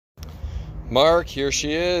Mark, here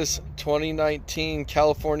she is, 2019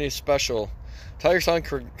 California Special. Tell your son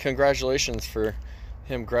congratulations for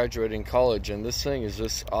him graduating college, and this thing is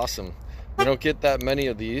just awesome. You don't get that many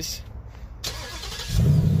of these.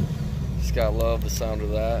 Just gotta love the sound of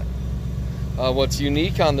that. What's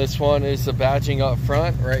unique on this one is the badging up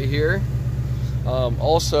front right here.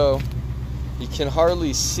 Also, you can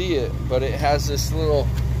hardly see it, but it has this little,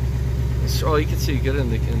 oh, you can see it good in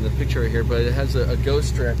the picture right here, but it has a ghost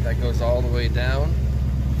strip that goes all the way down.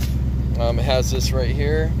 It has this right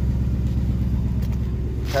here.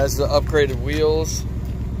 It has the upgraded wheels.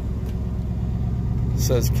 It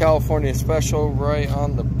says California Special right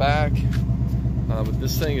on the back. But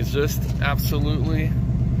this thing is just absolutely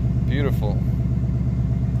beautiful.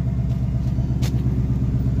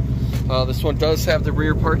 This one does have the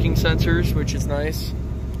rear parking sensors, which is nice.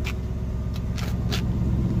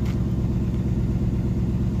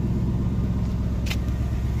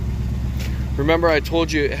 Remember, I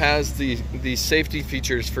told you it has the safety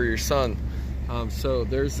features for your son. So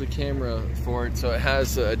there's the camera for it. So it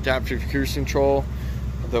has adaptive cruise control,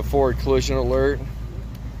 the forward collision alert.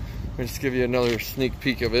 Let me just give you another sneak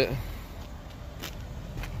peek of it.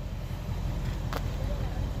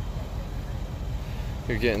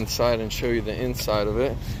 Here, get inside and show you the inside of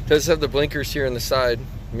it. It does have the blinkers here in the side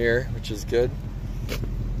mirror, which is good.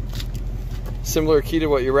 Similar key to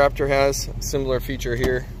what your Raptor has. Similar feature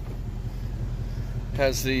here.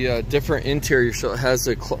 Has the different interior, so it has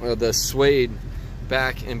the suede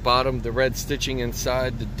back and bottom, the red stitching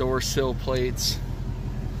inside, the door sill plates.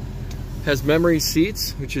 Has memory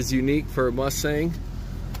seats, which is unique for a Mustang.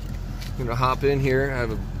 I'm gonna hop in here. I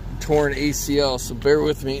have a torn ACL, so bear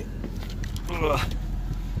with me.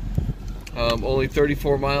 Only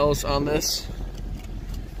 34 miles on this.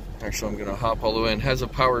 Actually, I'm gonna hop all the way in. Has a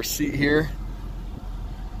power seat here.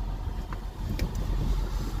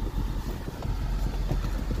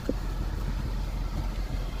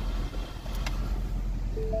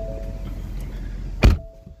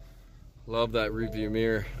 Love that review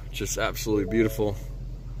mirror, just absolutely beautiful.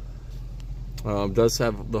 Does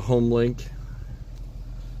have the home link.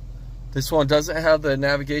 This one doesn't have the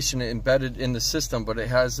navigation embedded in the system, but it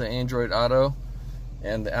has the Android Auto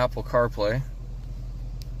and the Apple CarPlay.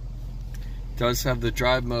 Does have the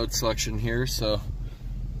drive mode selection here, so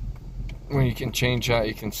when you can change that,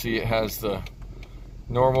 you can see it has the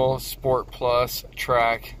normal, Sport Plus,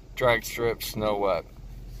 track, drag strip, snow wet.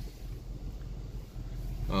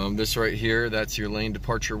 This right here, that's your lane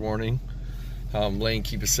departure warning. Lane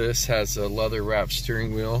keep assist, has a leather wrapped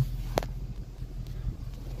steering wheel.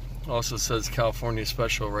 Also says California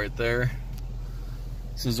Special right there.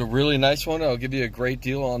 This is a really nice one. I'll give you a great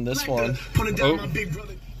deal on this one.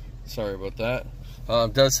 Sorry about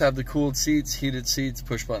that. Does have the cooled seats, heated seats,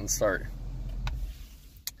 push button start.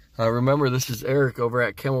 Remember, this is Eric over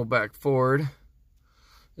at Camelback Ford,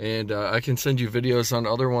 and I can send you videos on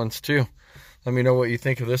other ones too. Let me know what you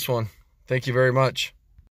think of this one. Thank you very much.